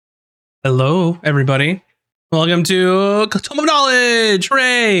Hello, everybody. Welcome to Tome of Knowledge.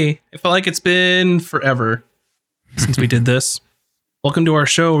 Hooray! I feel like it's been forever since we did this. Welcome to our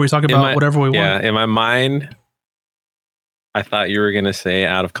show where we talk about whatever we want. Yeah, in my mind, I thought you were going to say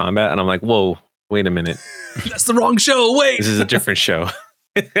Out of Combat, and I'm like, whoa, wait a minute. That's the wrong show. Wait. This is a different show.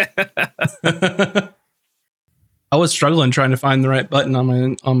 I was struggling trying to find the right button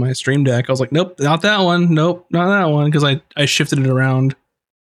on my Stream Deck. I was like, nope, not that one. Nope, not that one. Because I shifted it around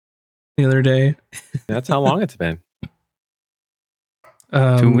the other day. That's how long it's been.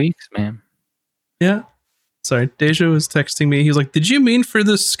 2 weeks, man. Yeah. Sorry, Deja was texting me. He was like, did you mean for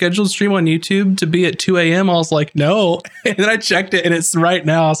the scheduled stream on YouTube to be at 2 a.m.? I was like, no. And then I checked it and it's right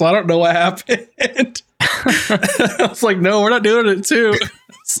now. So I don't know what happened. I was like, no, we're not doing it at 2.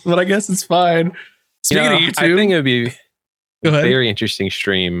 But I guess it's fine. Speaking of YouTube, I think it would be a very interesting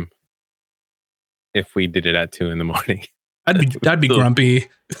stream if we did it at 2 in the morning. I'd be grumpy.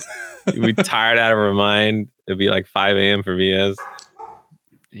 We'd be tired out of our mind. It'd be like 5 a.m. for VS.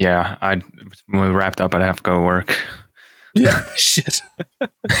 Yeah, when we wrapped up, I'd have to go to work. Yeah, shit.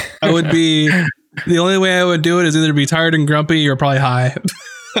 I would be, the only way I would do it is either be tired and grumpy or probably high.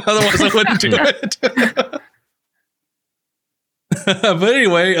 Otherwise, I wouldn't do it. But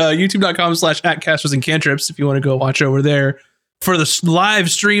anyway, youtube.com/@casters and cantrips if you want to go watch over there for the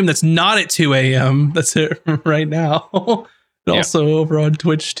live stream that's not at 2 a.m. That's it right now. And also over on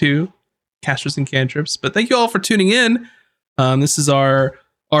Twitch too, Casters and Cantrips. But thank you all for tuning in. This is our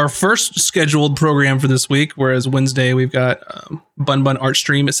first scheduled program for this week, whereas Wednesday we've got Bun Art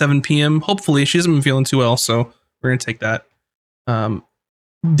Stream at 7 p.m. Hopefully, she hasn't been feeling too well, so we're going to take that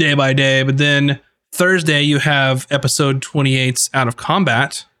day by day. But then Thursday, you have episode 28's Out of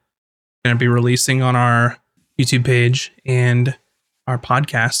Combat. Going to be releasing on our YouTube page and our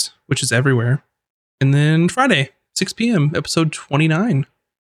podcast, which is everywhere. And then Friday, 6 p.m., episode 29.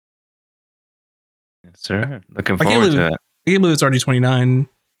 Yes, sir. Looking forward to that. I can't believe it's already 29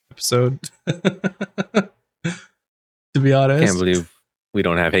 episode. To be honest, I can't believe we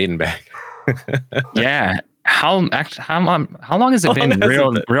don't have Hayden back. Yeah. How long has it been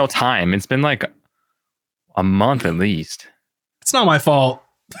real time? It's been like a month at least. It's not my fault.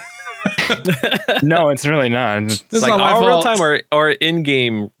 No, it's really not. It's like our real time or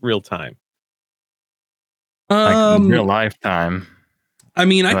in-game real time. Like real lifetime. I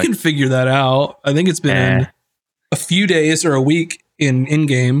mean, I can figure that out. I think it's been a few days or a week in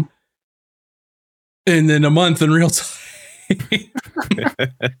game, and then a month in real time.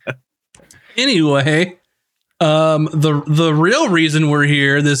 Anyway, the real reason we're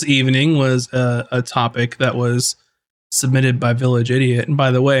here this evening was a topic that was submitted by Village Idiot. And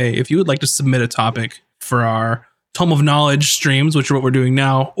by the way, if you would like to submit a topic for our Tome of Knowledge streams, which are what we're doing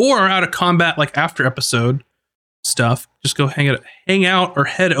now, or Out of Combat like after episode stuff, just go hang out or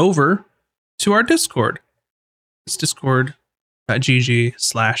head over to our Discord. It's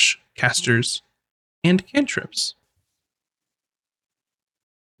discord.gg/casters and cantrips.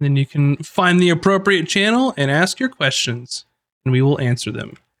 Then you can find the appropriate channel and ask your questions, and we will answer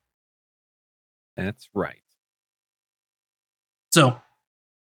them. That's right. So,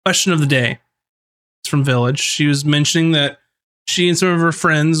 question of the day. It's from Village. She was mentioning that she and some of her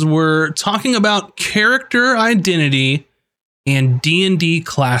friends were talking about character identity and D&D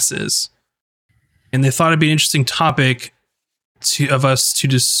classes. And they thought it'd be an interesting topic of us to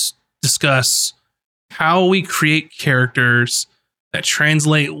discuss how we create characters that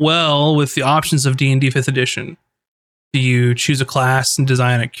translate well with the options of D&D 5th edition. Do you choose a class and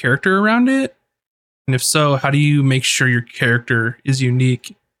design a character around it? And if so, how do you make sure your character is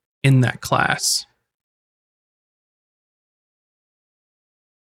unique in that class?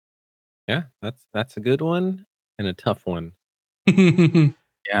 Yeah, that's a good one and a tough one.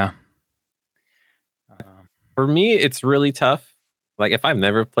 Yeah. For me, it's really tough. Like if I've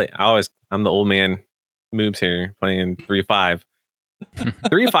never played, I'm the old man moves here playing 3.5.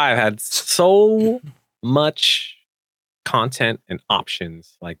 3.5 had so much content and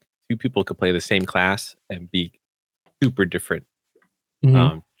options. Like 2 people could play the same class and be super different,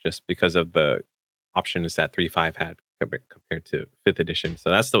 just because of the options that 3.5 had compared to 5th edition. So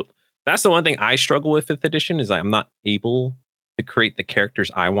that's the one thing I struggle with 5th edition is I'm not able to create the characters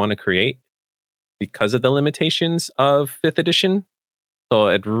I want to create because of the limitations of 5th edition. So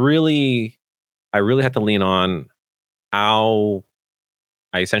I really have to lean on how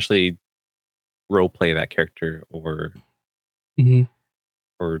I essentially role play that character or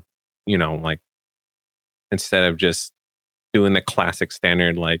like instead of just doing the classic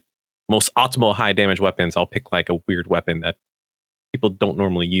standard, like most optimal high damage weapons, I'll pick like a weird weapon that people don't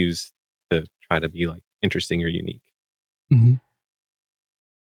normally use to try to be like interesting or unique.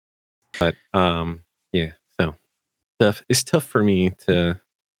 But yeah, so tough. It's tough for me to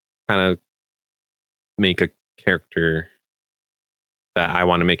kind of make a character that I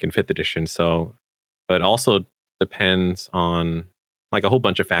want to make in 5th edition. So, but also depends on like a whole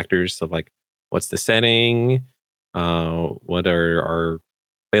bunch of factors of like what's the setting, what are our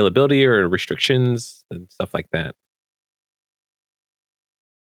availability or restrictions and stuff like that.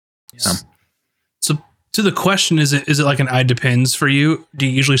 Yeah. So to the question, is it like an I depends for you? Do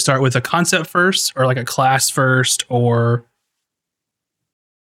you usually start with a concept first or like a class first or?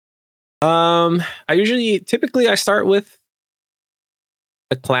 Typically I start with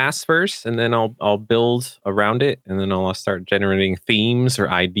a class first and then I'll build around it and then I'll start generating themes or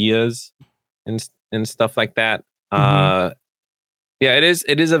ideas and stuff like that. Yeah, it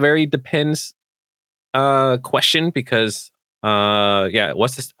is a very depends question because yeah,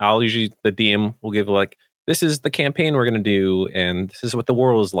 what's this? I'll usually the DM will give like this is the campaign we're gonna do and this is what the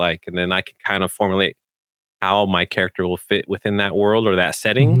world is like, and then I can kind of formulate how my character will fit within that world or that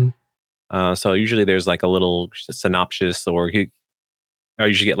setting. So usually there's like a little synopsis I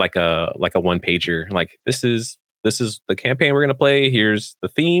usually get like a 1-pager. Like this is the campaign we're gonna play. Here's the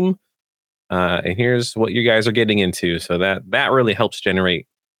theme, and here's what you guys are getting into. So that really helps generate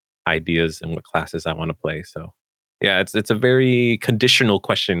ideas and what classes I want to play. So yeah, it's a very conditional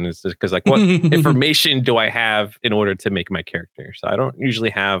question. It's because like what information do I have in order to make my character? So I don't usually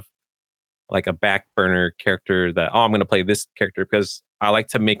have like a back burner character that I'm going to play this character because I like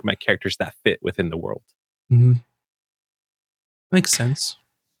to make my characters that fit within the world. Makes sense.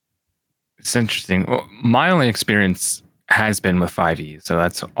 It's interesting. Well, my only experience has been with 5e, so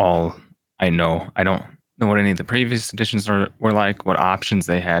that's all I know. I don't know what any of the previous editions were like, what options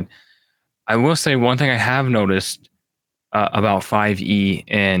they had. I will say one thing I have noticed about 5e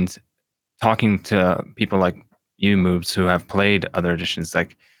and talking to people like you, Moves, who have played other editions,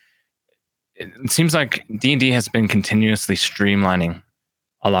 like it seems like D&D has been continuously streamlining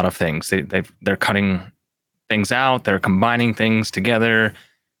a lot of things. They're cutting things out, they're combining things together.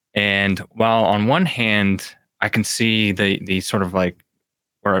 And while on one hand, I can see the sort of like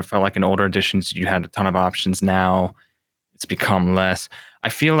where I felt like in older editions you had a ton of options, now it's become less. I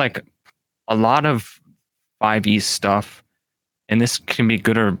feel like a lot of 5e stuff, and this can be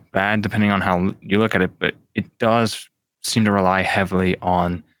good or bad depending on how you look at it, but it does seem to rely heavily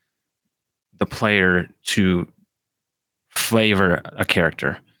on the player to flavor a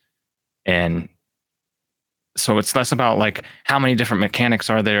character. And so it's less about like how many different mechanics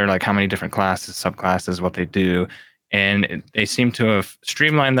are there, like how many different classes, subclasses, what they do. And they seem to have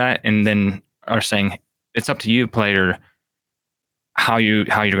streamlined that and then are saying it's up to you, player, how you're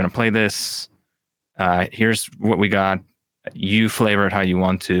going to play this. Here's what we got. You flavor it how you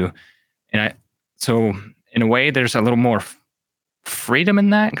want to. And so in a way, there's a little more freedom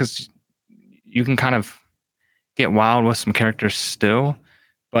in that because you can kind of get wild with some characters still,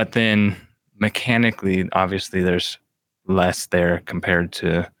 but then mechanically, obviously, there's less there compared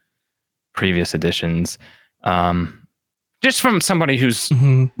to previous editions. Just from somebody who's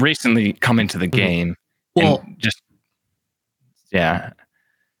recently come into the game. Well, yeah.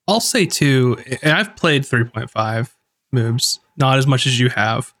 I'll say too, and I've played 3.5 moves, not as much as you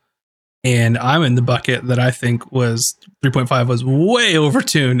have. And I'm in the bucket that I think was 3.5 was way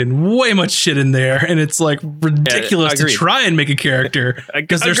overtuned and way much shit in there. And it's like ridiculous to try and make a character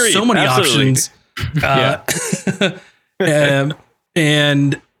because there's so many options.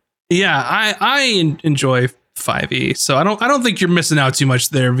 And yeah, I enjoy 5e. So I don't think you're missing out too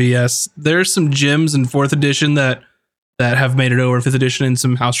much there, VS. There's some gems in 4th edition that have made it over 5th edition and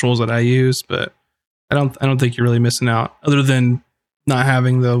some house rules that I use, but I don't think you're really missing out other than not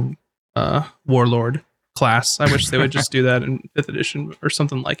having the warlord class. I wish they would just do that in 5th edition or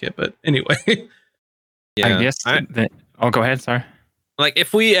something like it. But anyway, yeah, I guess. Go ahead. Sorry. Like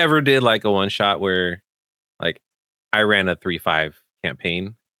if we ever did like a one shot where like I ran a 3.5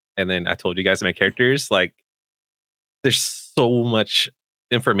 campaign and then I told you guys my characters, like there's so much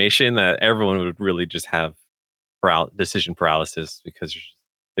information that everyone would really just have decision paralysis because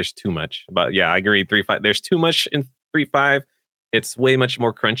there's too much. But yeah, I agree. 3.5. There's too much in 3.5. It's way much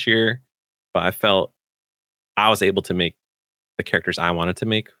more crunchier, but I felt I was able to make the characters I wanted to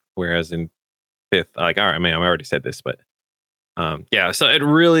make. Whereas in 5th, like, all right, I mean, I already said this, but yeah, so it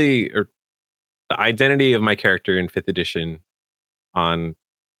really, the identity of my character in 5th edition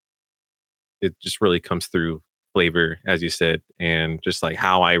it just really comes through flavor, as you said, and just like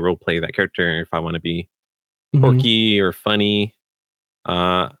how I role play that character. If I want to be quirky or funny,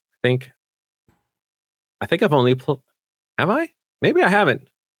 I think I've only have I? Maybe I haven't.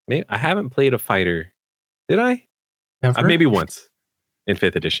 Maybe I haven't played a fighter. Did I? Never? Maybe once. in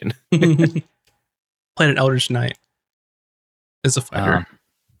 5th edition. Played an Eldritch Knight as a fighter.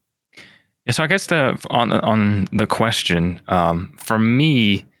 Yeah, so I guess on the question, for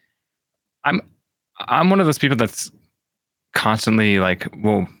me, I'm one of those people that's constantly like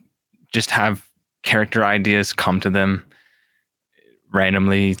will just have character ideas come to them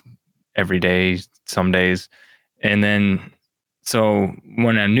randomly every day, some days, and then so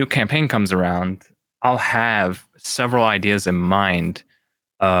when a new campaign comes around, I'll have several ideas in mind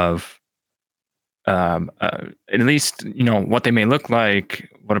of at least what they may look like,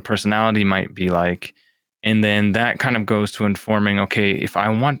 what a personality might be like, and then that kind of goes to informing. Okay, if I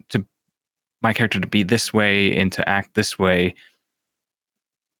want my character to be this way and to act this way,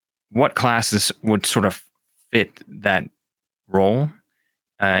 what classes would sort of fit that role,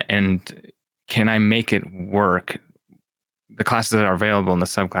 and can I make it work? The classes that are available in the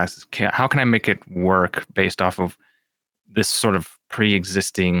subclasses, how can I make it work based off of this sort of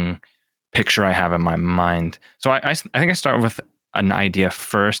pre-existing picture I have in my mind? So I think I start with an idea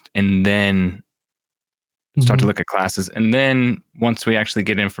first, and then start to look at classes, and then once we actually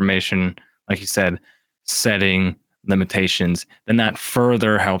get information, like you said, setting limitations, then that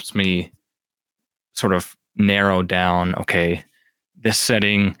further helps me sort of narrow down. Okay, this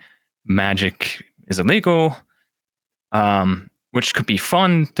setting, magic is illegal, which could be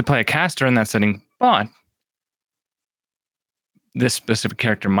fun to play a caster in that setting, but this specific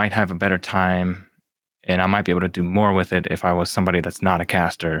character might have a better time, and I might be able to do more with it if I was somebody that's not a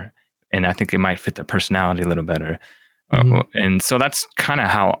caster, and I think it might fit the personality a little better. And so that's kind of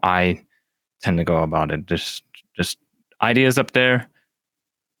how I tend to go about it. Just ideas up there,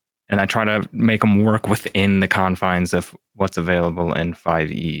 and I try to make them work within the confines of what's available in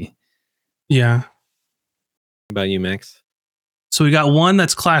 5e. Yeah. What about you, Max? So we got one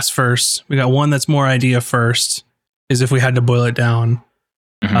that's class first. We got one that's more idea first, is if we had to boil it down.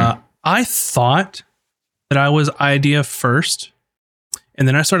 I thought that I was idea first. And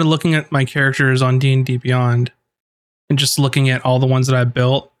then I started looking at my characters on D&D Beyond and just looking at all the ones that I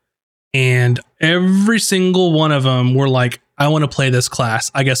built. And every single one of them were like, I want to play this class.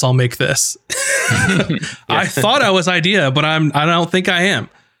 I guess I'll make this. I thought I was idea, but I don't think I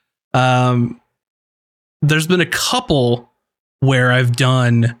am. There's been a couple where I've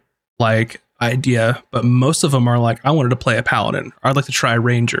done like idea, but most of them are like, I wanted to play a paladin, or I'd like to try a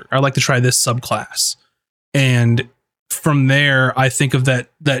ranger, or I'd like to try this subclass. And from there, I think of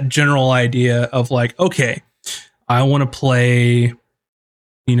that general idea of like, okay, I want to play,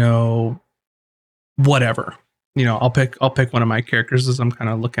 whatever. I'll pick one of my characters as I'm kind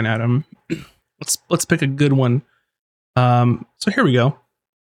of looking at them. Let's pick a good one. So here we go.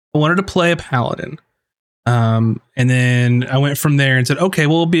 I wanted to play a paladin. And then I went from there and said, okay,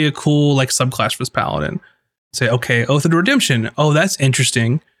 well, it'll be a cool like subclass for this paladin. Say, okay, Oath of Redemption. Oh, that's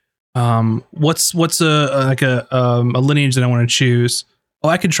interesting. What's a lineage that I want to choose? Oh,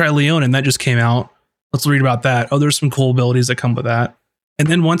 I could try Leonin. That just came out. Let's read about that. Oh, there's some cool abilities that come with that. And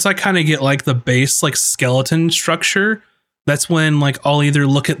then once I kind of get like the base like skeleton structure, that's when like I'll either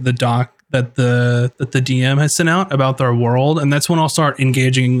look at the doc that the DM has sent out about their world, and that's when I'll start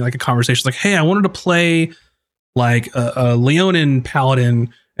engaging like a conversation like, hey, I wanted to play like a Leonin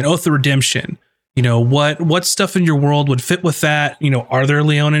paladin, an Oath of Redemption. What stuff in your world would fit with that? Are there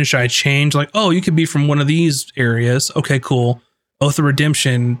Leonin? Should I change? Like, oh, you could be from one of these areas. Okay, cool. Oath of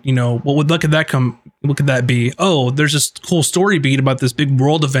Redemption, what would look at that be? Oh, there's this cool story beat about this big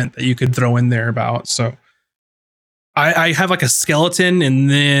world event that you could throw in there about. So I have like a skeleton,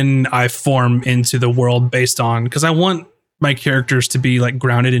 and then I form into the world based on, because I want my characters to be like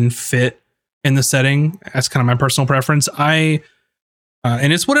grounded and fit in the setting. That's kind of my personal preference. And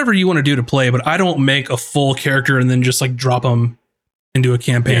it's whatever you want to do to play, but I don't make a full character and then just like drop them into a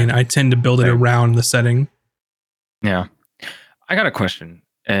campaign. Yeah. I tend to build it around the setting. Yeah. I got a question.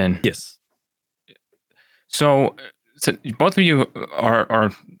 And yes. So both of you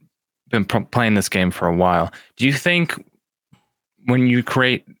are been playing this game for a while. Do you think when you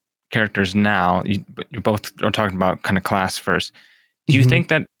create characters now, you both are talking about kind of class first, do you think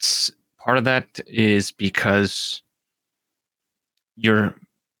that part of that is because you're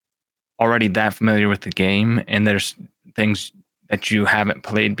already that familiar with the game and there's things that you haven't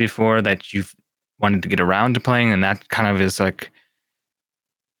played before that you've wanted to get around to playing, and that kind of is like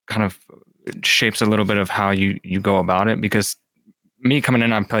kind of shapes a little bit of how you go about it? Because me coming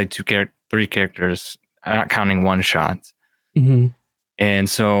in, I've played 3 characters, not counting one shot. And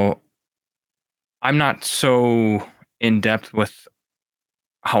so I'm not so in depth with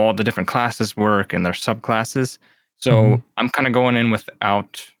how all the different classes work and their subclasses. So I'm kind of going in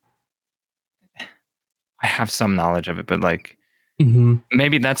without, I have some knowledge of it, but like Mm-hmm.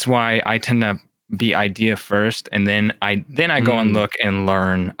 maybe that's why I tend to be idea first, and then I go and look and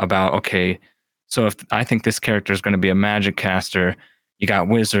learn about, okay, so if I think this character is going to be a magic caster, you got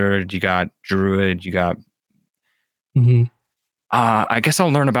wizard, you got druid, you got Mm-hmm. I guess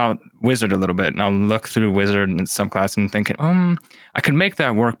I'll learn about wizard a little bit, and I'll look through wizard and subclass and thinking, I could make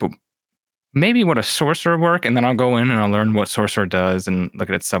that work, but maybe would a sorcerer work? And then I'll go in and I'll learn what sorcerer does and look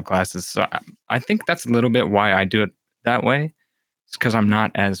at its subclasses. So I think that's a little bit why I do it that way. It's because I'm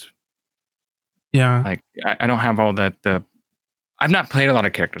not as like I don't have all that. I've not played a lot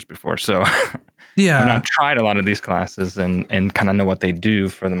of characters before, so I've not tried a lot of these classes and kind of know what they do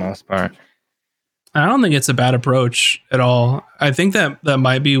for the most part. I don't think it's a bad approach at all. I think that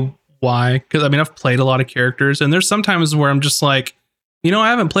might be why, because I mean, I've played a lot of characters, and there's sometimes where I'm just like, I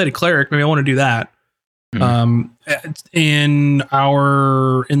haven't played a cleric. Maybe I want to do that. In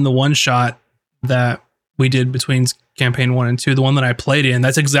the one shot that we did between campaign 1 and 2, the one that I played in,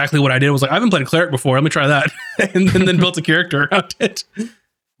 that's exactly what I did. I was like, I haven't played a cleric before. Let me try that, and then built a character around it.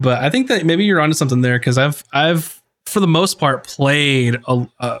 But I think that maybe you're onto something there, because I've for the most part played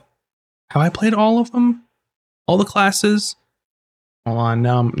have I played all of them? All the classes? Hold on,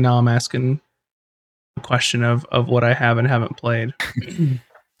 now I'm asking the question of what I have and haven't played.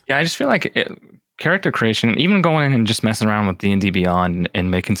 Yeah, I just feel like character creation, even going in and just messing around with D&D Beyond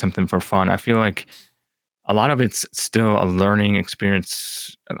and making something for fun, I feel like a lot of it's still a learning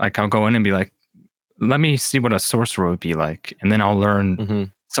experience. Like I'll go in and be like, let me see what a sorcerer would be like, and then I'll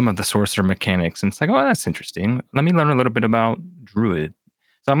learn some of the sorcerer mechanics, and it's like, oh, that's interesting. Let me learn a little bit about druid.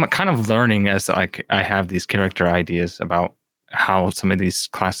 So I'm kind of learning as like I have these character ideas about how some of these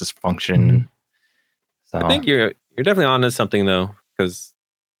classes function. So I think you're definitely onto something though, because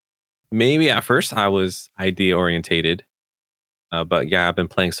maybe at first I was idea orientated, but yeah, I've been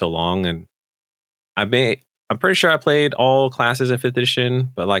playing so long, and I'm pretty sure I played all classes in 5th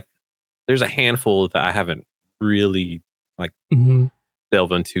edition, but like there's a handful that I haven't really like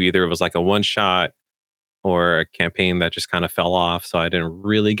delved into. Either it was like a one shot or a campaign that just kind of fell off, so I didn't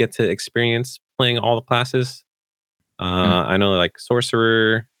really get to experience playing all the classes. I know like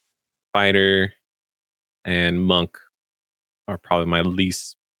sorcerer, fighter, and monk are probably my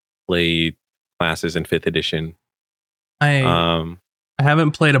least played classes in 5th edition. I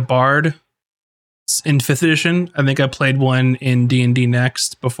haven't played a bard in 5th edition. I think I played one in D&D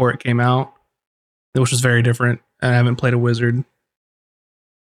Next before it came out, which was very different. And I haven't played a wizard.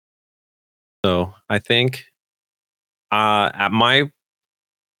 So I think at my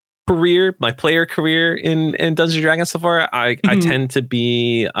player career in Dungeons and Dragons so far, I tend to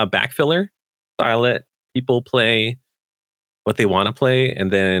be a backfiller. So I let people play what they want to play, and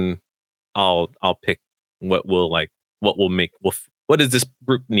then I'll pick what does this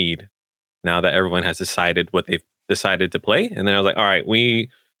group need now that everyone has decided what they've decided to play. And then I was like, all right, we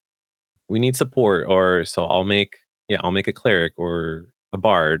need support, or so I'll make a cleric or a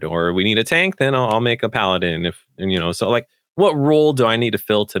bard, or we need a tank, then I'll make a paladin. So like, what role do I need to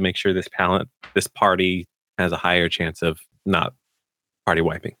fill to make sure this party has a higher chance of not party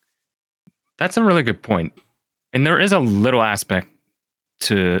wiping? That's a really good point. And there is a little aspect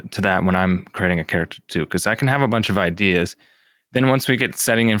to that when I'm creating a character too, because I can have a bunch of ideas. Then once we get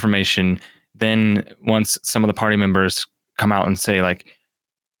setting information, then once some of the party members come out and say like,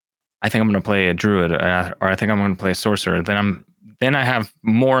 I think I'm going to play a druid, or I think I'm going to play a sorcerer, then I have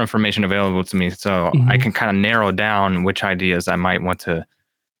more information available to me, so I can kind of narrow down which ideas I might want to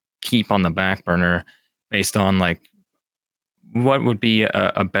keep on the back burner based on like what would be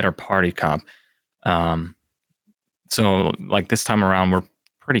a better party comp. So like this time around, we're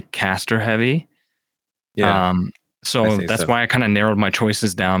pretty caster heavy. Yeah. So that's why I kind of narrowed my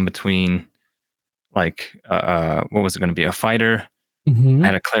choices down between like what was it going to be? A fighter. I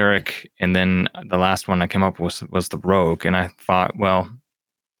had a cleric, and then the last one I came up with was the rogue. And I thought, well,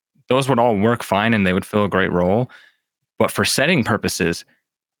 those would all work fine and they would fill a great role. But for setting purposes,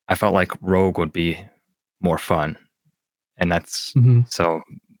 I felt like rogue would be more fun. And that's so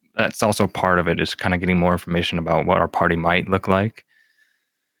that's also part of it, is kind of getting more information about what our party might look like.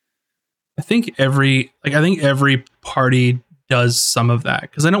 I think every party does some of that,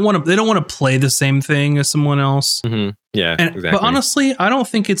 because they don't want to play the same thing as someone else. Yeah, exactly. But honestly, I don't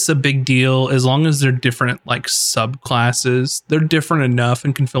think it's a big deal as long as they're different, like subclasses. They're different enough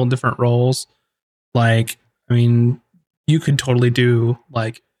and can fill different roles. Like, I mean, you could totally do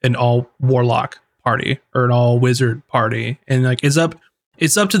like an all warlock party or an all wizard party, and like it's up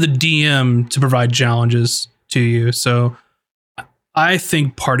to the DM to provide challenges to you. So I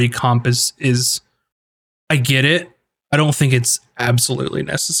think party comp is I get it. I don't think it's absolutely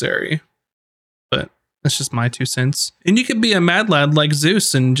necessary, but That's just my 2 cents. And you could be a mad lad like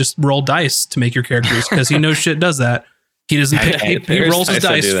Zeus and just roll dice to make your characters because he knows shit does that. He doesn't pick, he rolls his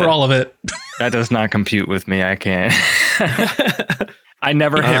dice for all of it. That does not compute with me. I can't. I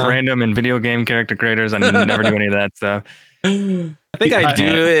never hit random in video game character creators. I never do any of that stuff. I think I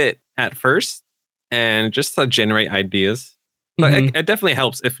do it at first and just to generate ideas. But it definitely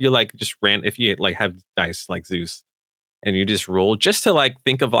helps if you like just if you like have dice like Zeus and you just roll just to like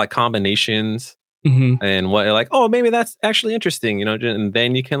think of like combinations and what like, oh, maybe that's actually interesting, you know, and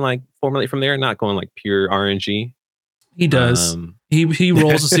then you can like formulate from there, not going like pure RNG. He does. He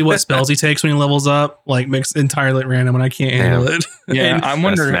rolls to see what spells he takes when he levels up, like makes entirely random, and I can't handle it. Yeah, I'm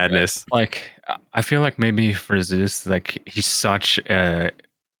wondering. Madness. Like, I feel like maybe for Zeus, like he's such a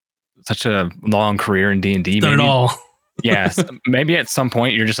long career in D&D. Done it all. Yes, maybe at some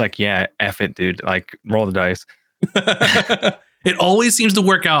point you're just like, yeah, F it, dude. Like, roll the dice. It always seems to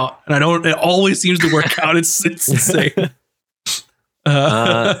work out, and it always seems to work out. It's insane.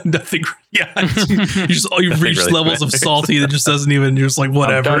 Nothing. Yeah, you've reached really levels of salty that just doesn't even. You're just like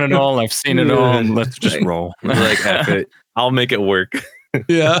whatever. I've done it all. I've seen it all. Let's just roll. Like F it. I'll make it work.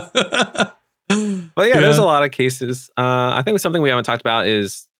 Yeah. But yeah, there's a lot of cases. I think something we haven't talked about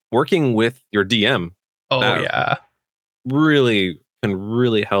is working with your DM. Oh yeah. Really can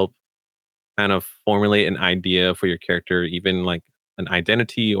really help kind of formulate an idea for your character, even like an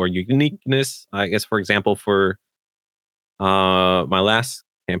identity or uniqueness. I guess, for example, for my last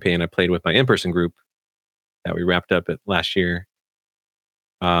campaign, I played with my in-person group that we wrapped up last year.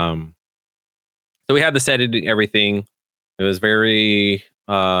 So we had the setting, everything. It was very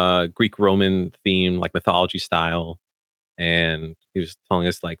Greek Roman theme, like mythology style, and he was telling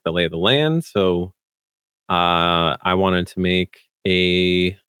us like the lay of the land. So I wanted to make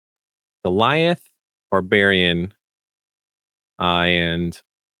a Goliath barbarian, and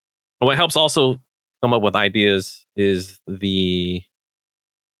what helps also come up with ideas is the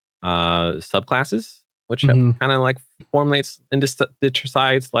subclasses, which kind of like formulates and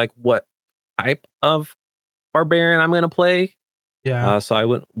decides like what type of barbarian I'm going to play. Yeah. So I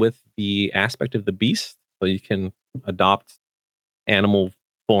went with the aspect of the beast, so you can adopt animal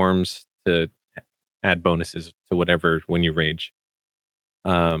forms to add bonuses to whatever when you rage.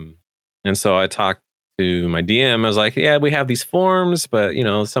 And so I talked to my DM. I was like, yeah, we have these forms, but you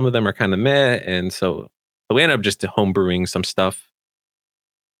know, some of them are kind of meh. And so we ended up just homebrewing some stuff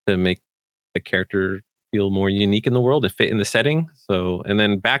to make the character feel more unique in the world and fit in the setting. So, and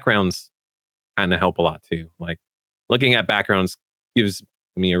then backgrounds kind of help a lot too. Like looking at backgrounds gives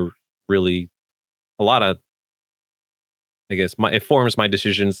me a lot of, I guess, it forms my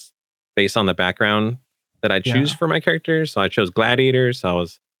decisions based on the background that I choose for my character. So I chose gladiators. So I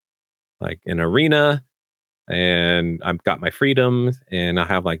was like in arena, and I've got my freedom, and I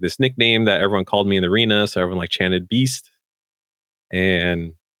have like this nickname that everyone called me in the arena. So everyone like chanted Beast.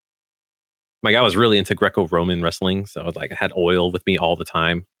 And my guy was really into Greco-Roman wrestling. So I was like, I had oil with me all the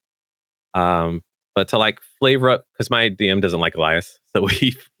time. But to like flavor up, because my DM doesn't like Elias. So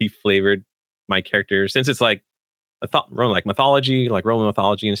he flavored my character, since it's like like mythology, like Roman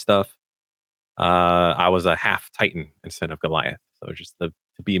mythology and stuff. I was a half Titan instead of Goliath. So just to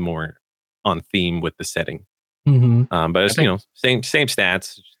be more on theme with the setting. But it's, same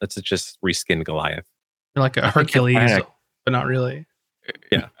stats. Let's just reskin Goliath. You're like a Hercules, but not really.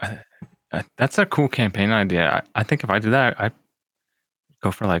 Yeah. That's a cool campaign idea. I think if I do that, I'd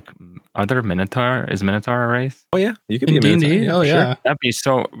go for like other Minotaur. Is Minotaur a race? Oh yeah, you could be a Minotaur. Oh yeah, sure. That'd be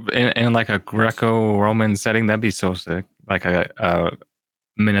so in like a Greco-Roman setting. That'd be so sick. Like a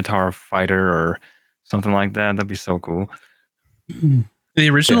Minotaur fighter or something like that. That'd be so cool. The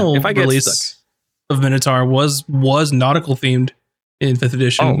original release of Minotaur was nautical themed in 5th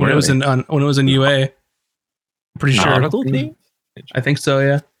edition. Oh, really? when it was in UA. Pretty sure. Nautical themed? I think so.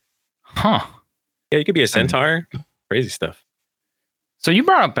 Yeah. Huh. Yeah, you could be a centaur. Crazy stuff. So you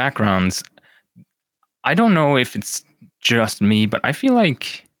brought up backgrounds. I don't know if it's just me, but I feel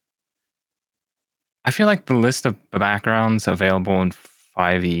like the list of backgrounds available in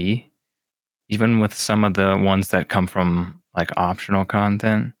 5e, even with some of the ones that come from like optional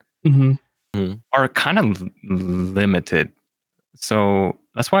content, are kind of limited. So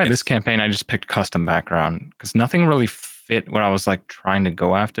that's why this campaign I just picked custom background, because nothing really fit what I was like trying to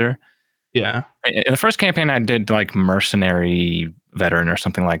go after. Yeah. In the first campaign I did like mercenary veteran or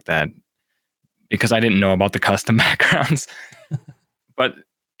something like that, because I didn't know about the custom backgrounds. But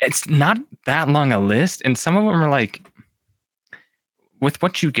it's not that long a list, and some of them are like, with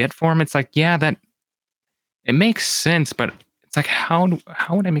what you get for them, it's like, yeah, that it makes sense, but it's like, how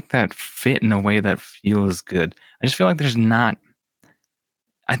would I make that fit in a way that feels good? I just feel like there's not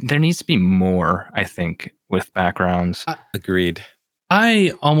there needs to be more, I think, with backgrounds. Agreed.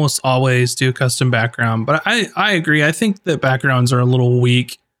 I almost always do custom background, but I agree. I think that backgrounds are a little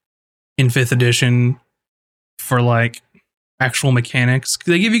weak in 5th edition for like actual mechanics.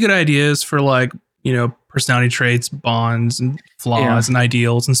 They give you good ideas for like, personality traits, bonds, and flaws and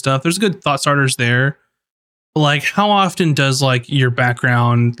ideals and stuff. There's good thought starters there. But like, how often does like your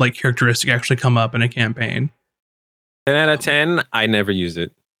background like characteristic actually come up in a campaign? 10 out of 10, I never use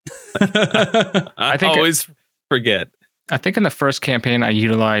it. I think always forget. I think in the first campaign, I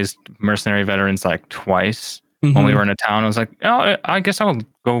utilized mercenary veterans like twice when we were in a town. I was like, oh, I guess I'll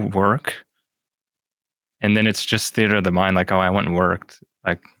go work. And then it's just theater of the mind, like, oh, I went and worked.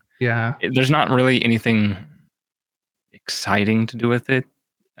 Like, yeah, there's not really anything exciting to do with it,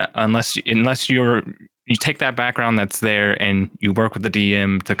 unless you take that background that's there and you work with the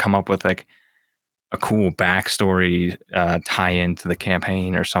DM to come up with like a cool backstory tie into the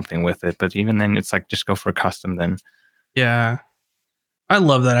campaign or something with it. But even then, it's like just go for a custom then. Yeah, I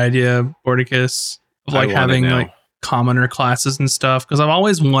love that idea, Bordicus, of like having like commoner classes and stuff, because I've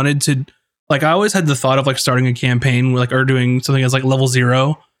always wanted to, like, I always had the thought of like starting a campaign like or doing something as like level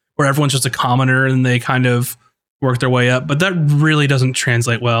 0 where everyone's just a commoner and they kind of work their way up, but that really doesn't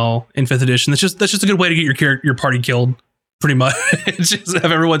translate well in 5th edition. That's just a good way to get your party killed, pretty much. Just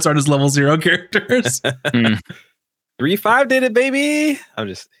have everyone start as level 0 characters. 3.5 did it, baby. I'm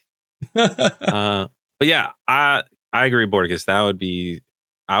just but yeah, I agree, Borges. That would be,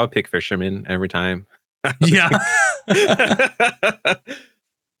 I would pick fisherman every time. Yeah.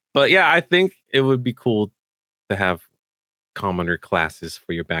 But yeah, I think it would be cool to have commoner classes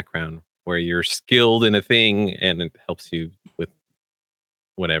for your background where you're skilled in a thing and it helps you with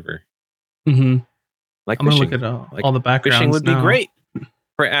whatever. Mm-hmm. Like I'm fishing. gonna look at all the backgrounds. Fishing would be now. great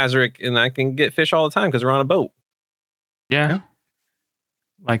for Azric, and I can get fish all the time because we're on a boat. Yeah.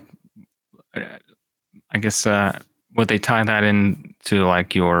 Like, I guess would they tie that into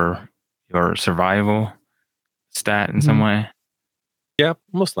like your survival stat in some way? Yeah,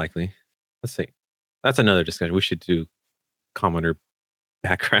 most likely. Let's see. That's another discussion. We should do commoner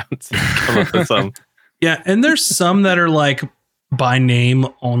backgrounds. Come up with some. Yeah, and there's some that are like by name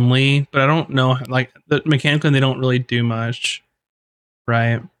only, but I don't know, like mechanically they don't really do much,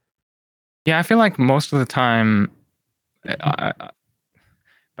 right? Yeah, I feel like most of the time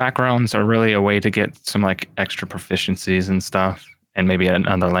backgrounds are really a way to get some like extra proficiencies and stuff, and maybe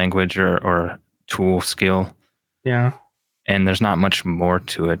another language or tool skill. Yeah. And there's not much more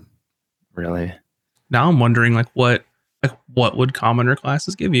to it, really. Now I'm wondering what would commoner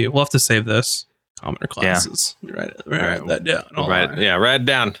classes give you? We'll have to save this. Commoner classes. Yeah. Write that down. Write it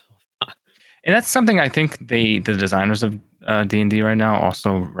down. And that's something I think the designers of D&D right now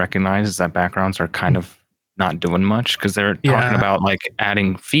also recognize, is that backgrounds are kind of not doing much because they're talking about like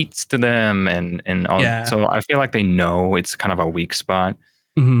adding feats to them and all. Yeah. So I feel like they know it's kind of a weak spot.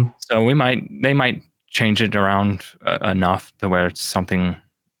 Mm-hmm. So they might change it around enough to where it's something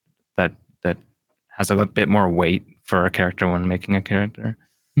that has a bit more weight for a character when making a character.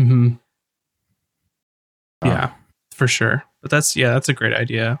 Mm-hmm. Yeah, for sure. But that's a great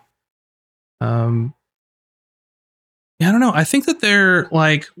idea. Yeah, I don't know. I think that they're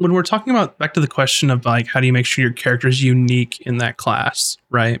like, when we're talking about, back to the question of like, how do you make sure your character is unique in that class,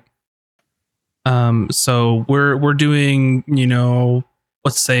 right? So we're doing,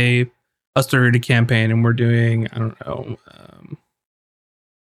 let's say a third campaign, and we're doing, I don't know,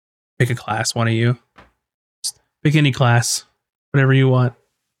 pick a class, one of you. Just pick any class, whatever you want.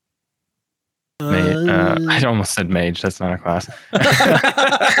 I almost said mage. That's not a class.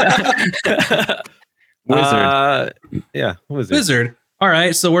 Wizard. Wizard. All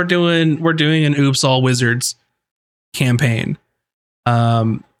right, so we're doing an Oops All Wizards campaign.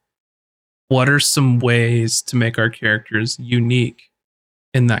 What are some ways to make our characters unique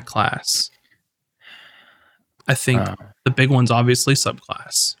in that class? I think the big one's obviously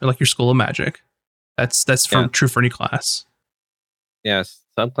subclass, or like your School of Magic. That's true for any class. Yes,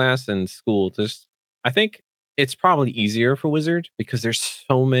 subclass and school. I think it's probably easier for wizard because there's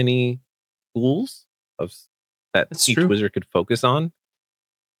so many schools that each wizard could focus on.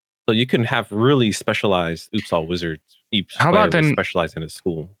 So you can have really specialized Oops All Wizards. Each specialize in a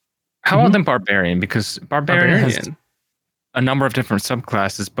school. How about then barbarian? Because barbarian has a number of different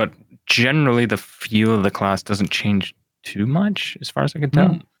subclasses, but generally the feel of the class doesn't change too much, as far as I can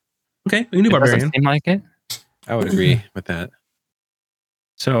tell. Okay, we can do barbarian. Doesn't seem like it. I would agree with that.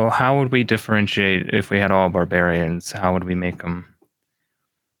 So how would we differentiate if we had all barbarians? How would we make them?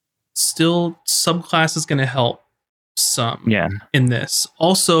 Still, subclass is going to help some in this.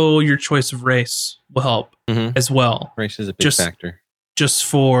 Also, your choice of race will help as well. Race is a big factor. just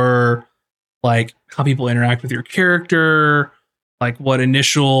for like how people interact with your character, like what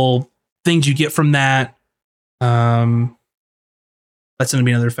initial things you get from that. That's going to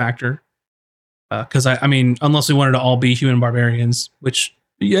be another factor. Because I mean, unless we wanted to all be human barbarians, which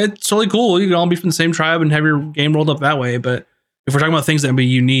yeah, it's totally cool. You can all be from the same tribe and have your game rolled up that way. But if we're talking about things that would be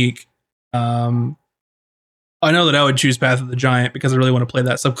unique, I know that I would choose Path of the Giant because I really want to play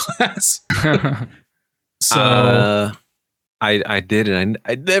that subclass. So I did it.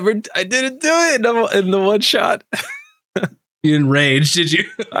 I didn't do it in the one shot. you didn't rage, did you?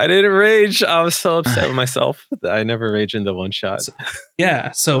 I didn't rage. I was so upset with myself that I never raged in the one shot. So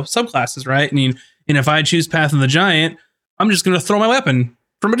subclasses, right? And if I choose Path of the Giant, I'm just going to throw my weapon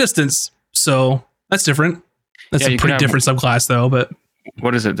from a distance. So that's different. That's a pretty different subclass, though. But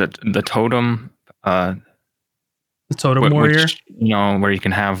what is it? The totem. The totem warrior. Which, where you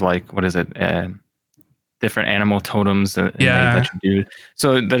can have like what is it? Different animal totems that you do.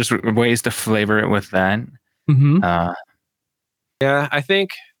 So there's ways to flavor it with that. Mm-hmm. Yeah, I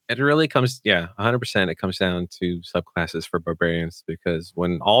think it really comes. Yeah, 100%. It comes down to subclasses for barbarians because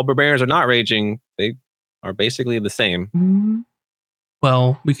when all barbarians are not raging, they are basically the same. Mm-hmm.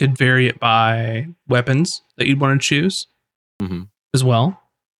 Well, we could vary it by weapons that you'd want to choose as well.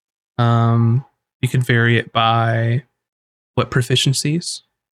 You could vary it by what proficiencies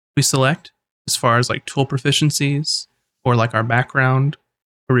we select, as far as like tool proficiencies or like our background,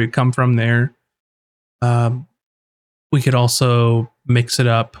 where we come from there. We could also mix it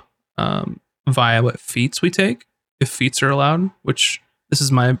up via what feats we take, if feats are allowed, which this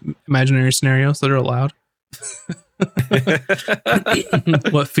is my imaginary scenario, so they're allowed.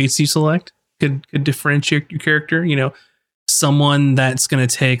 What feats you select could differentiate your character. Someone that's going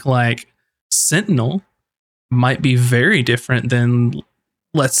to take like Sentinel might be very different than,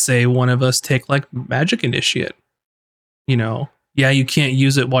 let's say, one of us take like Magic Initiate. Yeah, you can't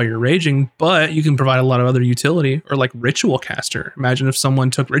use it while you're raging, but you can provide a lot of other utility, or like Ritual Caster. Imagine if someone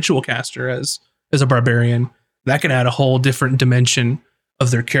took Ritual Caster as a barbarian. That could add a whole different dimension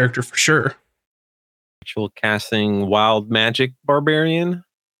of their character for sure. Ritual casting wild magic barbarian.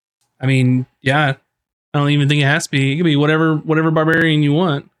 I mean, yeah, I don't even think it has to be. It could be whatever barbarian you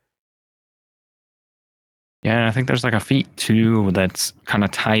want. Yeah, and I think there's like a feat too that's kind of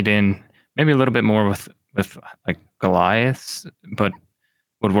tied in, maybe a little bit more with like Goliaths, but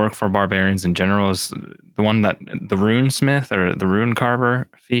would work for barbarians in general. Is the one that the Rune Smith or the Rune Carver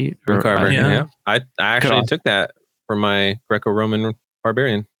feat? Rune Carver, yeah. I actually took that for my Greco-Roman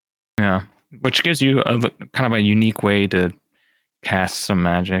barbarian. Yeah, which gives you a kind of a unique way to cast some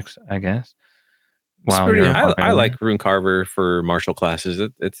magics, I guess. Wow, I like Rune Carver for martial classes.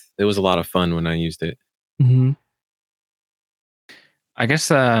 It was a lot of fun when I used it. Mm-hmm. I guess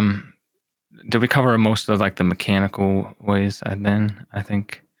did we cover most of like the mechanical ways? I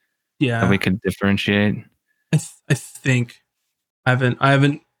think that we could differentiate. I think I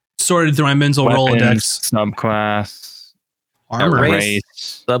haven't sorted through my mental Rolodex. Subclass, armor,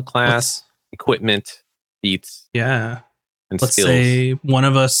 race, subclass, equipment, feats. Yeah, and let's skills. say one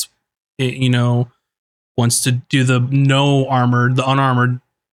of us, wants to do the no armored, the unarmored,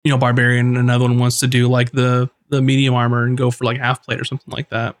 barbarian, and another one wants to do like the medium armor and go for like half plate or something like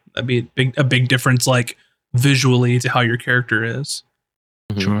that. That'd be a big difference, like visually, to how your character is.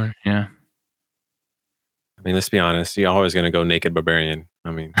 Sure, yeah. I mean, let's be honest. You're always going to go naked barbarian.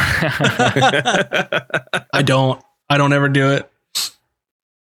 I mean, I don't ever do it.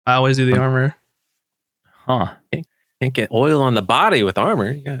 I always do the armor. Huh. Can't get oil on the body with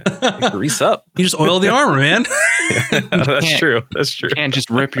armor. You gotta grease up. You just oil the armor, man. That's true. You can't just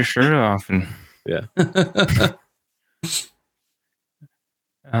rip your shirt off and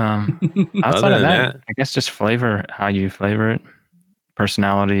outside of that, I guess just flavor, how you flavor it,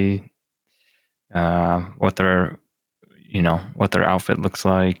 personality, what their outfit looks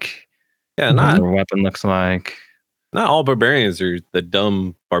like, what their weapon looks like. Not all barbarians are the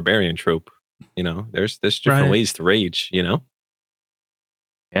dumb barbarian trope. There's different ways to rage. Yeah,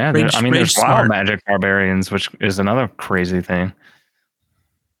 there's wild magic barbarians, which is another crazy thing.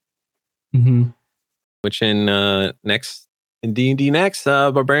 Mm-hmm. Which in D&D next,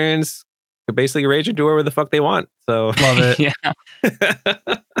 barbarians could basically rage and do whatever the fuck they want. So love it. Yeah.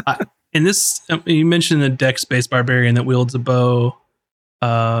 In this, you mentioned the dex-based barbarian that wields a bow.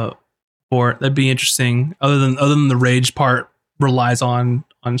 That'd be interesting. Other than the rage part relies on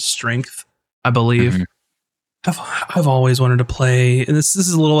strength, I believe. Mm-hmm. I've always wanted to play, and this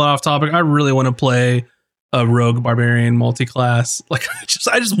is a little off topic. I really want to play a rogue barbarian multi-class. Like I just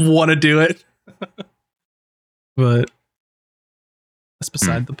want to do it. But that's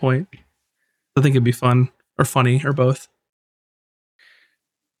beside the point. I think it'd be fun or funny or both.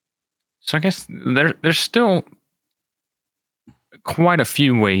 So I guess there's still quite a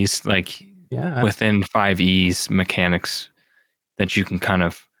few ways, like within 5e's mechanics, that you can kind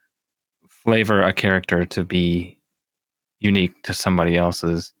of flavor a character to be unique to somebody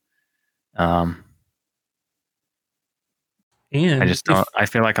else's. And I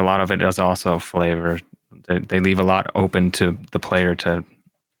feel like a lot of it is also flavor. They leave a lot open to the player to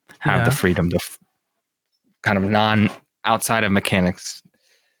have the freedom to kind of outside of mechanics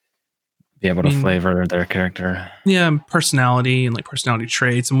be able to flavor their character. Yeah, personality and like personality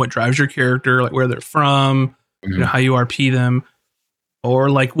traits and what drives your character, like where they're from, you know, how you RP them. Or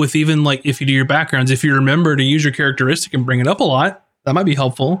like with even like if you do your backgrounds, if you remember to use your characteristic and bring it up a lot, that might be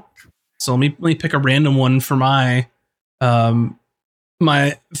helpful. So let me pick a random one for my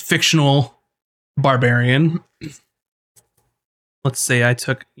my fictional barbarian. Let's say I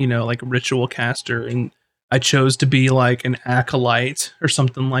took, you know, like a ritual caster and I chose to be like an acolyte or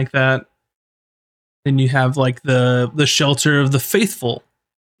something like that. Then you have like the shelter of the faithful,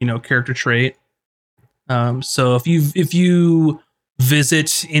 you know, character trait. So if you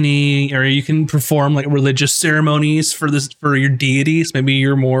visit any area, you can perform like religious ceremonies for your deities. Maybe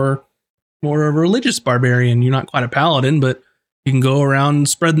you're more of a religious barbarian. You're not quite a paladin, but you can go around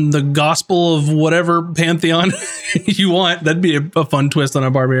spreading the gospel of whatever pantheon you want. That'd be a fun twist on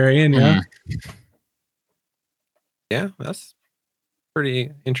a barbarian. Yeah. Yeah, that's pretty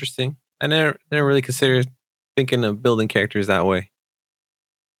interesting. I never really considered thinking of building characters that way.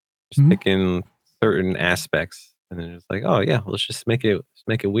 Just picking certain aspects, and then it's like, oh yeah, let's just make it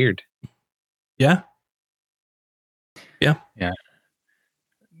weird. Yeah.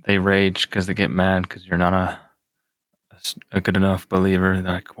 They rage because they get mad because you're not a good enough believer.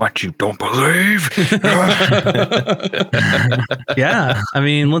 They're like, what, you don't believe? Yeah. I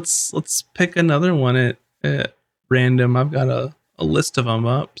mean, let's pick another one at random. I've got a list of them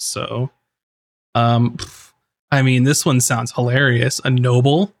up. So, I mean, this one sounds hilarious. A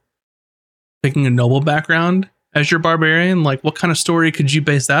noble, picking a noble background as your barbarian. Like, what kind of story could you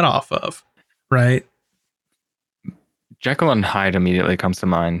base that off of? Right. Jekyll and Hyde immediately comes to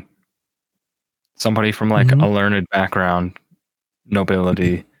mind. Somebody from like a learned background,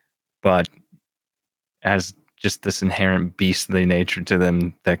 nobility, but has just this inherent beastly nature to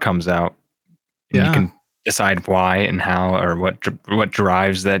them that comes out. And you can decide why and how, or what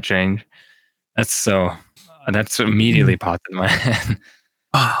drives that change. That's immediately popped in my head.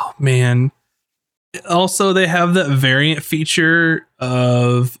 Oh man. Also, they have that variant feature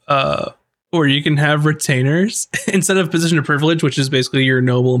of where you can have retainers instead of position of privilege, which is basically you're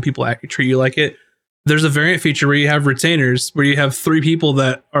noble and people treat you like it. There's a variant feature where you have retainers, where you have 3 people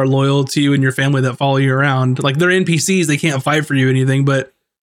that are loyal to you and your family that follow you around. Like they're NPCs, they can't fight for you or anything, but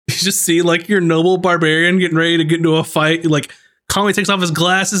you just see like your noble barbarian getting ready to get into a fight. Like Conway takes off his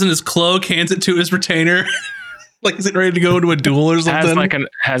glasses and his cloak, hands it to his retainer. Like he's ready to go into a duel or something.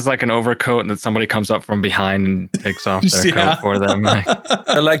 Has like an overcoat that somebody comes up from behind and takes off their coat for them.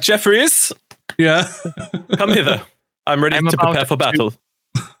 Like Jeffries. Yeah. Come hither. I'm ready to prepare for battle.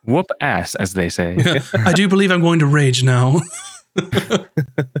 Whoop ass, as they say. I do believe I'm going to rage now.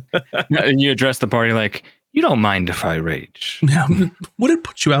 And you address the party like, you don't mind if I rage. Yeah, would it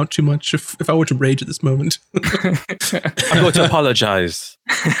put you out too much if I were to rage at this moment? I'm going to apologize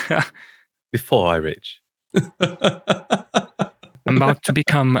before I rage. I'm about to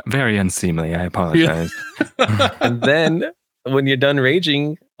become very unseemly. I apologize. Yeah. And then when you're done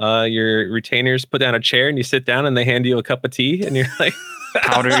raging, your retainers put down a chair and you sit down and they hand you a cup of tea and you're like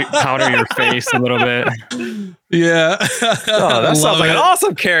powder your face a little bit. Yeah. Oh, that sounds like an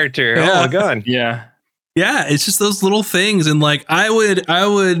awesome character. Yeah. Oh my god. Yeah. Yeah, it's just those little things, and like I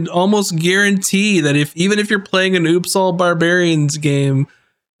would almost guarantee that even if you're playing an Oops All Barbarians game,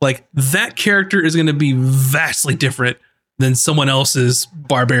 like that character is going to be vastly different than someone else's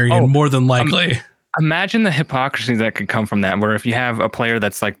barbarian, more than likely. Imagine the hypocrisy that could come from that, where if you have a player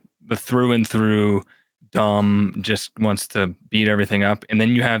that's like the through and through dumb, just wants to beat everything up, and then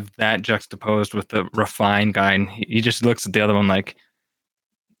you have that juxtaposed with the refined guy, and he just looks at the other one like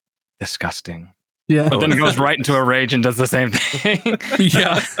disgusting. Yeah. But then it goes right into a rage and does the same thing.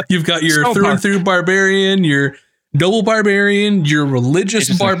 Yeah. You've got your and through barbarian, your noble barbarian, your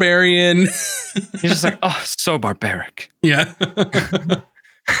religious barbarian. He's just like, oh, so barbaric. Yeah. I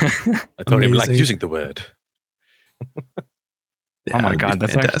don't even like using the word. Yeah, oh my god,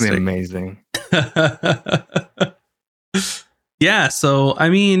 that's fantastic. Actually amazing. Yeah, so I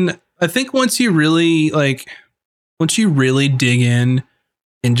mean, I think once you really dig in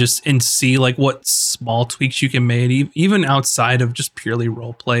and see like what small tweaks you can make, even outside of just purely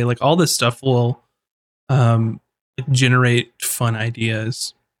role play, like all this stuff will generate fun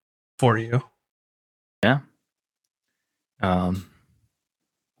ideas for you. Yeah. I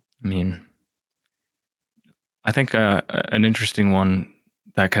mean, I think an interesting one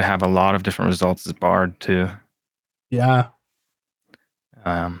that could have a lot of different results is Bard too. Yeah.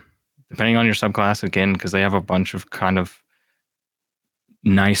 Depending on your subclass again, because they have a bunch of kind of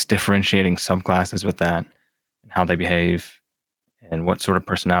nice differentiating subclasses with that and how they behave and what sort of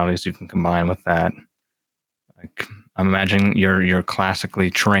personalities you can combine with that. Like, I'm imagining you're classically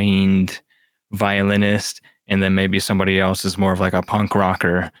trained violinist, and then maybe somebody else is more of like a punk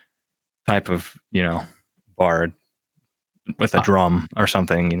rocker type of, bard with a drum or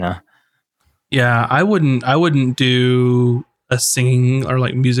something, Yeah, I wouldn't do a singing or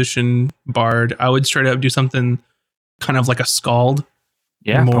like musician bard. I would straight up do something kind of like a skald,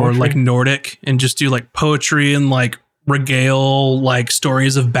 Yeah, more poetry. like Nordic, and just do like poetry and like regale like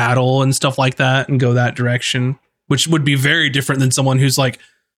stories of battle and stuff like that, and go that direction, which would be very different than someone who's like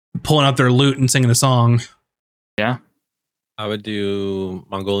pulling out their lute and singing a song. Yeah. I would do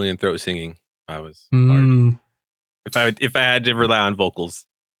Mongolian throat singing. I was Mm. if I had to rely on vocals,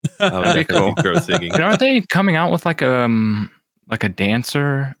 I would That'd be definitely cool. do throat singing. But aren't they coming out with like a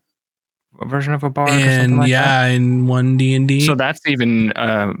dancer version of a bard or something And like that? yeah, in one D&D. So that's even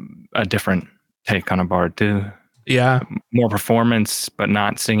a different take on a bard too. Yeah. More performance, but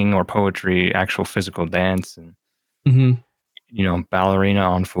not singing or poetry, actual physical dance and ballerina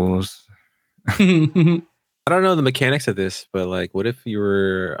on fools. I don't know the mechanics of this, but like, what if you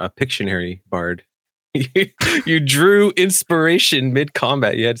were a Pictionary bard? You drew inspiration mid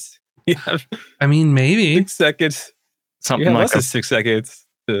combat. You have I mean, maybe 6 seconds. Something You have like less a than 6 seconds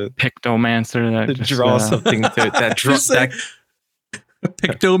to pictomancer that just, draw something that Just like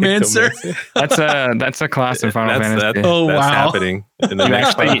Pictomancer. that's a class in Final Fantasy. Oh, that's wow. happening in the You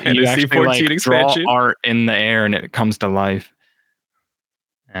next Final actually Fantasy 14 like expansion. draw art in the air and it comes to life.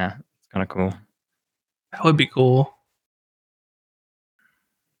 Yeah, it's kind of cool. That would be cool.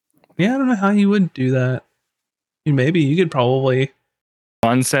 Yeah, I don't know how you would do that. I mean, maybe you could probably.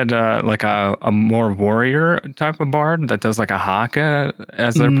 One said like a more warrior type of bard that does like a haka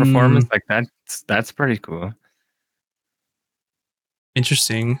as their performance. Like that's pretty cool.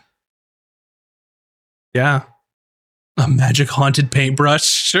 Interesting. Yeah. A magic haunted paintbrush.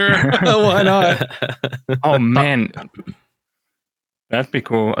 Sure. Why not? Oh man. That'd be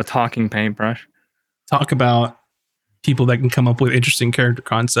cool. A talking paintbrush. Talk about people that can come up with interesting character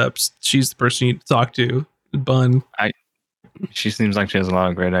concepts. She's the person you need to talk to. Bun. She seems like she has a lot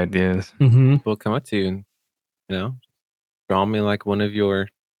of great ideas. Mm-hmm. People come up to you and, draw me like one of your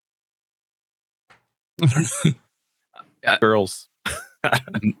girls.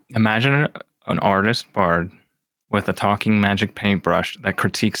 Imagine an artist bard with a talking magic paintbrush that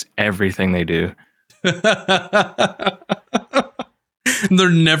critiques everything they do. They're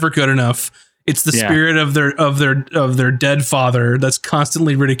never good enough. It's the spirit of their dead father that's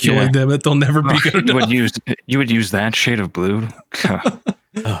constantly ridiculing them that they'll never be good enough. You would use that shade of blue.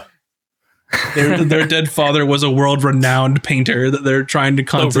 Their dead father was a world-renowned painter that they're trying to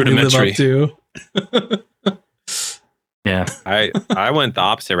constantly live up to. Yeah, I went the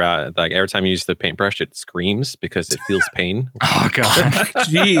opposite route. Like every time you use the paintbrush, it screams because it feels pain. Oh god,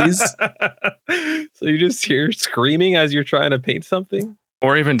 jeez! So you just hear screaming as you're trying to paint something,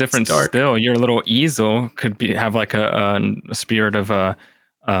 or even different still. Your little easel could have like a spirit of a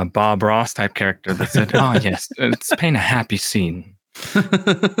Bob Ross type character that said, "Oh yes, let's paint a happy scene."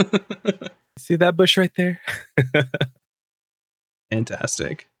 See that bush right there?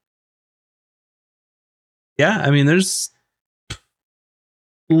 Fantastic. Yeah, I mean, there's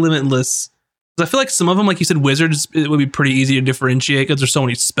limitless. I feel like some of them, like you said, wizards, it would be pretty easy to differentiate because there's so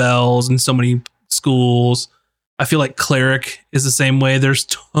many spells and so many schools. I feel like cleric is the same way. There's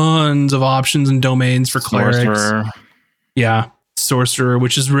tons of options and domains for clerics. Sorcerer. Yeah, sorcerer,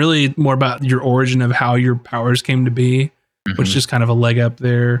 which is really more about your origin of how your powers came to be, which is kind of a leg up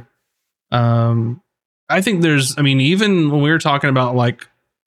there. I think even when we were talking about like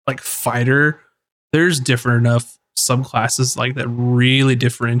fighter, there's different enough subclasses like that really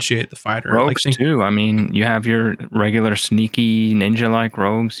differentiate the fighter. Rogues too. I mean, you have your regular sneaky ninja-like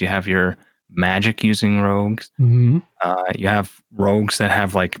rogues. You have your magic using rogues. Mm-hmm. You have rogues that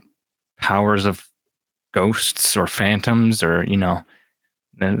have like powers of ghosts or phantoms, or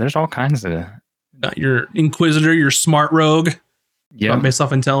there's all kinds of. Your inquisitor, your smart rogue. Yeah, based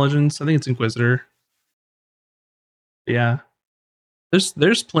off intelligence. I think it's inquisitor. Yeah.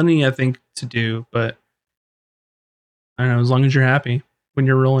 There's plenty, I think, to do, but I don't know, as long as you're happy when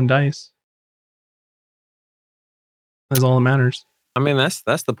you're rolling dice. That's all that matters. I mean, that's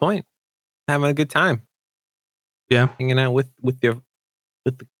the point. Having a good time. Yeah. Hanging out with the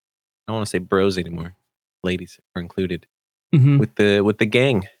don't want to say bros anymore. Ladies are included Mhm. with the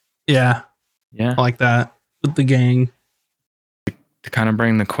gang. Yeah, Yeah. I like that with the gang. To kind of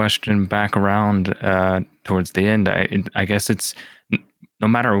bring the question back around towards the end, I guess it's no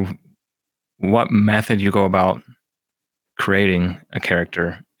matter what method you go about creating a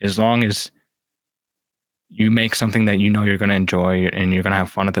character, as long as you make something that you know you're going to enjoy and you're going to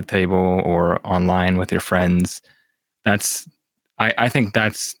have fun at the table or online with your friends, I think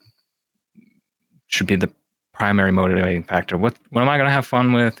that's should be the primary motivating factor. What am I going to have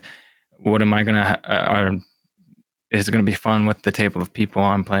fun with? What am I going to is it going to be fun with the table of people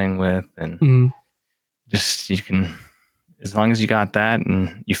I'm playing with? And Mhm. just you can, as long as you got that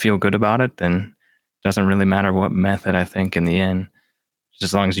and you feel good about it, then it doesn't really matter what method. I think in the end, just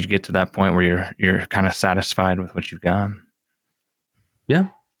as long as you get to that point where you're kind of satisfied with what you've got. Yeah,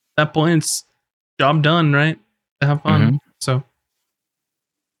 at that point it's job done, right? To have fun. Mhm. So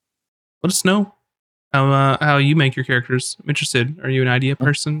let us know how you make your characters. I'm interested. Are you an idea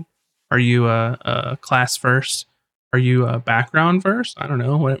person? Are you a class first? Are you a background first? I don't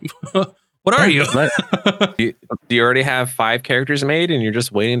know. What are you? Do you already have 5 characters made and you're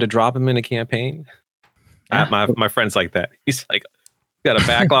just waiting to drop them in a campaign? Yeah. My friend's like that. He's like, got a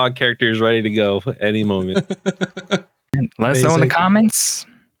backlog characters ready to go at any moment. Let us know in the Amazing. comments.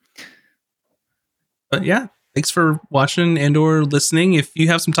 But yeah, thanks for watching and or listening. If you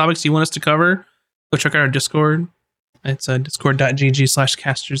have some topics you want us to cover, go check out our Discord. It's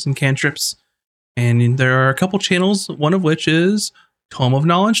discord.gg/casters and cantrips. And there are a couple channels, one of which is Tome of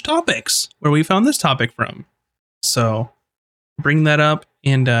Knowledge Topics, where we found this topic from. So bring that up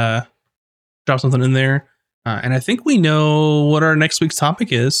and drop something in there. And I think we know what our next week's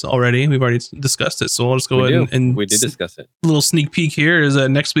topic is already. We've already discussed it. So I'll just go ahead and we did discuss it. A little sneak peek here is that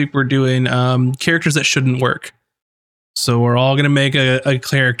next week we're doing characters that shouldn't work. So we're all going to make a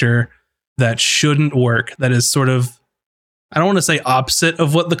character that shouldn't work. That is sort of, I don't want to say opposite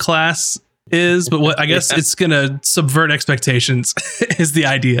of what the class is, but what I guess it's going to subvert expectations is the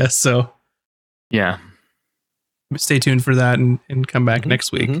idea. So Yeah. stay tuned for that and come back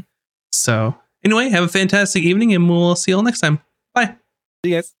next week. So anyway, have a fantastic evening and we'll see you all next time. Bye.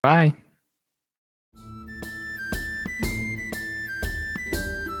 See you guys. Bye.